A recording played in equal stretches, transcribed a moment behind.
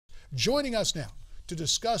Joining us now to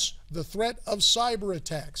discuss the threat of cyber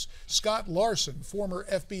attacks, Scott Larson, former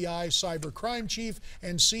FBI cybercrime chief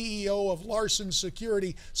and CEO of Larson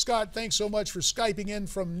Security. Scott, thanks so much for Skyping in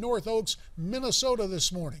from North Oaks, Minnesota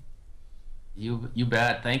this morning. You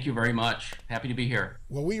bet. Thank you very much. Happy to be here.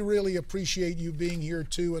 Well, we really appreciate you being here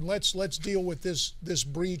too, and let's deal with this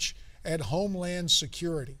breach at Homeland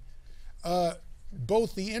Security.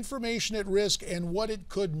 Both the information at risk and what it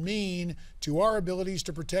could mean to our abilities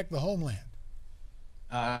to protect the homeland.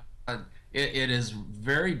 It is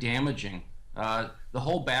very damaging. The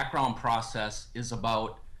whole background process is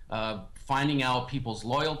about finding out people's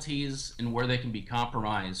loyalties and where they can be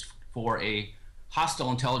compromised for a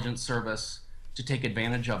hostile intelligence service to take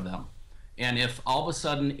advantage of them. And if all of a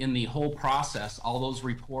sudden in the whole process, all those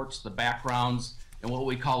reports, the backgrounds, and what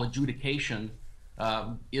we call adjudication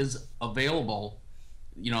is available,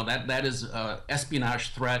 you know, that is an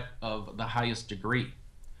espionage threat of the highest degree.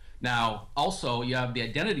 Now, also, you have the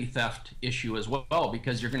identity theft issue as well,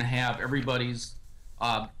 because you're going to have everybody's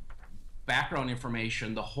background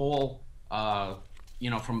information, the whole, you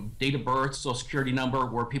know, from date of birth, social security number,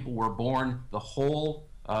 where people were born, the whole,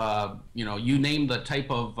 you know, you name the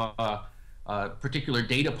type of particular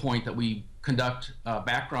data point that we conduct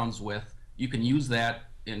backgrounds with, you can use that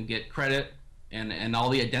and get credit. And all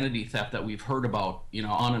the identity theft that we've heard about, you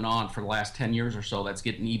know, on and on for the last 10 years or so, that's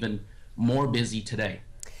getting even more busy today.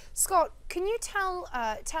 Scott, can you tell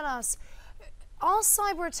us, are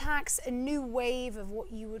cyber attacks a new wave of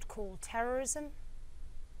what you would call terrorism?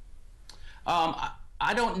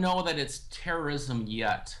 I don't know that it's terrorism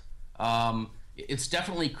yet. It's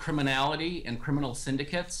definitely criminality and criminal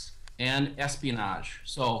syndicates and espionage.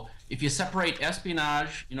 So if you separate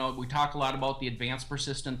espionage, you know, we talk a lot about the advanced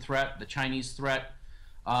persistent threat, the Chinese threat.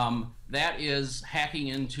 That is hacking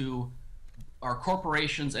into our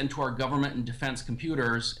corporations and to our government and defense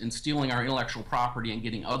computers and stealing our intellectual property and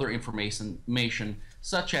getting other information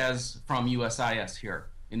such as from USIS here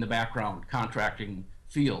in the background contracting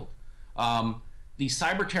field. The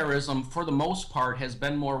cyber terrorism, for the most part, has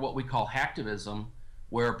been more what we call hacktivism,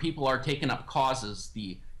 where people are taking up causes,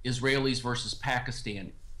 the Israelis versus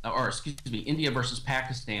Pakistan, or excuse me, India versus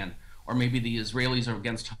Pakistan, or maybe the Israelis are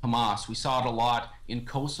against Hamas. We saw it a lot in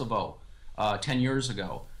Kosovo 10 years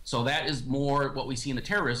ago. So that is more what we see in the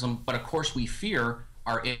terrorism, but of course we fear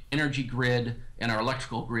our energy grid and our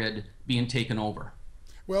electrical grid being taken over.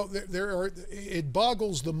 Well, it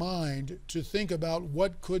boggles the mind to think about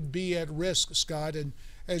what could be at risk, Scott. And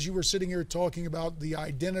as you were sitting here talking about the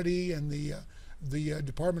identity and the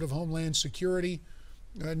Department of Homeland Security,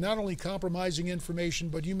 not only compromising information,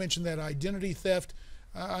 but you mentioned that identity theft.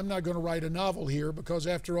 I'm not going to write a novel here because,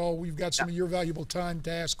 after all, we've got some of your valuable time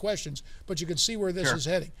to ask questions, but you can see where this is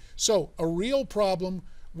heading. So, a real problem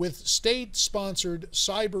with state-sponsored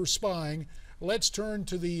cyber spying. Let's turn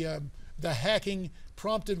to the hacking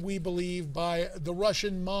prompted, we believe, by the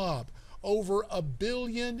Russian mob. Over 1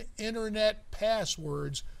 billion internet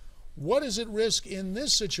passwords. What is at risk in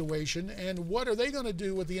this situation, and what are they going to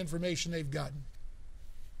do with the information they've gotten?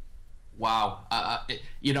 Wow.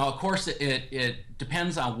 You know, of course, it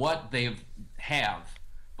depends on what they have.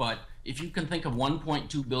 But if you can think of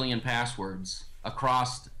 1.2 billion passwords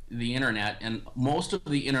across the internet, and most of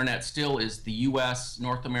the internet still is the US,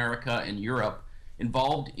 North America, and Europe,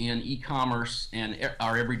 involved in e-commerce and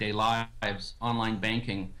our everyday lives, online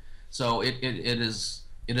banking. So it's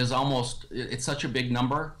such a big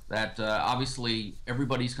number that obviously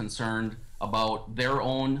everybody's concerned about their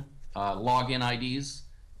own login IDs.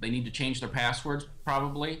 They need to change their passwords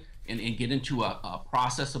probably and get into a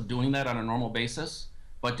process of doing that on a normal basis,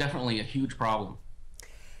 but definitely a huge problem.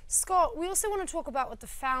 Scott, we also want to talk about what the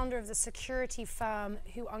founder of the security firm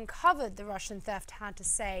who uncovered the Russian theft had to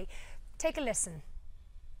say. Take a listen.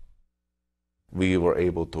 We were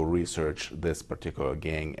able to research this particular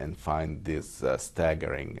gang and find this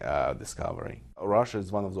staggering discovery. Russia is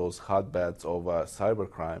one of those hotbeds of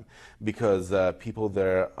cybercrime because people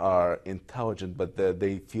there are intelligent, but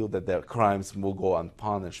they feel that their crimes will go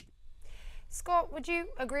unpunished. Scott, would you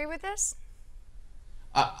agree with this?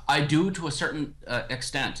 I do, to a certain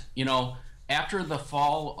extent. You know, after the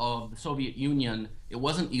fall of the Soviet Union, it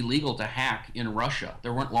wasn't illegal to hack in Russia.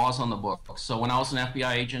 There weren't laws on the books. So when I was an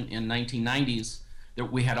FBI agent in 1990s,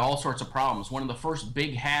 we had all sorts of problems. One of the first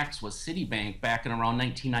big hacks was Citibank back in around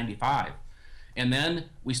 1995. And then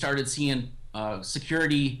we started seeing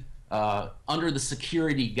security under the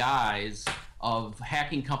security guise of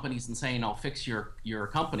hacking companies and saying, I'll fix your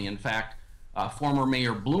company. In fact, former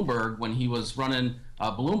Mayor Bloomberg, when he was running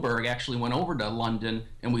Bloomberg, actually went over to London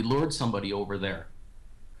and we lured somebody over there.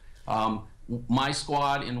 my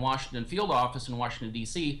squad in Washington field office in Washington,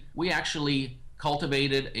 D.C., we actually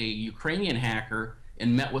cultivated a Ukrainian hacker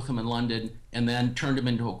and met with him in London and then turned him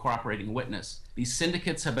into a cooperating witness. These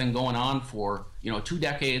syndicates have been going on for 2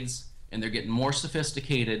 decades, and they're getting more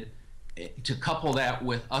sophisticated. To couple that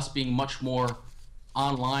with us being much more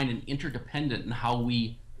online and interdependent in how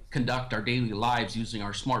we conduct our daily lives using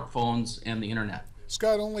our smartphones and the internet.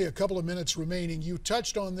 Scott, only a couple of minutes remaining. You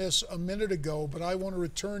touched on this a minute ago, but I want to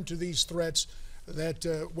return to these threats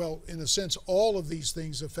that, well, in a sense, all of these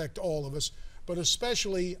things affect all of us, but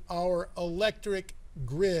especially our electric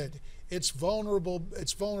grid, its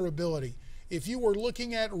vulnerability. If you were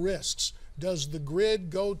looking at risks, does the grid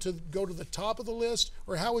go to the top of the list,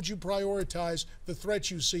 or how would you prioritize the threats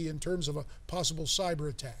you see in terms of a possible cyber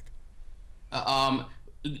attack?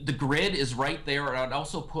 The grid is right there. I'd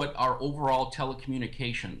also put our overall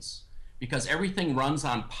telecommunications, because everything runs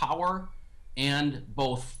on power and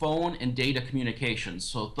both phone and data communications.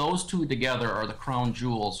 So those two together are the crown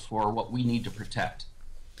jewels for what we need to protect.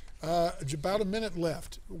 About a minute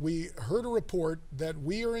left. We heard a report that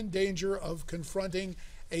we are in danger of confronting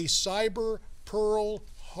a cyber Pearl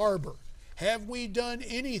Harbor. Have we done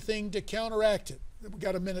anything to counteract it? We've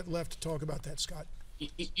got a minute left to talk about that, Scott.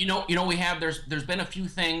 We have. There's been a few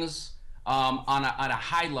things on a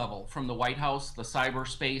high level from the White House, the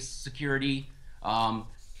cyberspace security.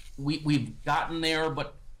 We've gotten there,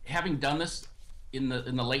 but having done this in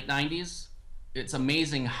the late 90s, it's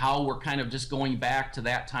amazing how we're kind of just going back to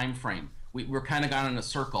that time frame. We're kind of gone in a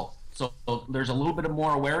circle. So there's a little bit of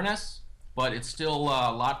more awareness, but it's still a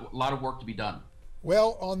lot of work to be done.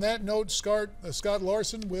 Well, on that note, Scott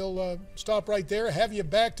Larson, we'll stop right there, have you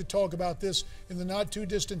back to talk about this in the not too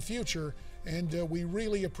distant future, and we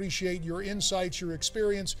really appreciate your insights, your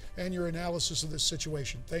experience, and your analysis of this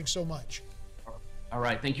situation. Thanks so much. All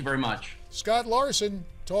right, thank you very much. Scott Larson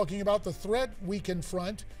talking about the threat we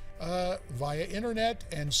confront via internet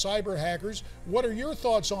and cyber hackers. What are your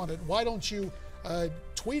thoughts on it? Why don't you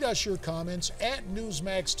tweet us your comments at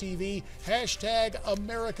Newsmax TV,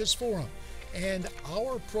 #America's Forum. And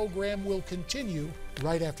our program will continue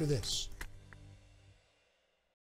right after this.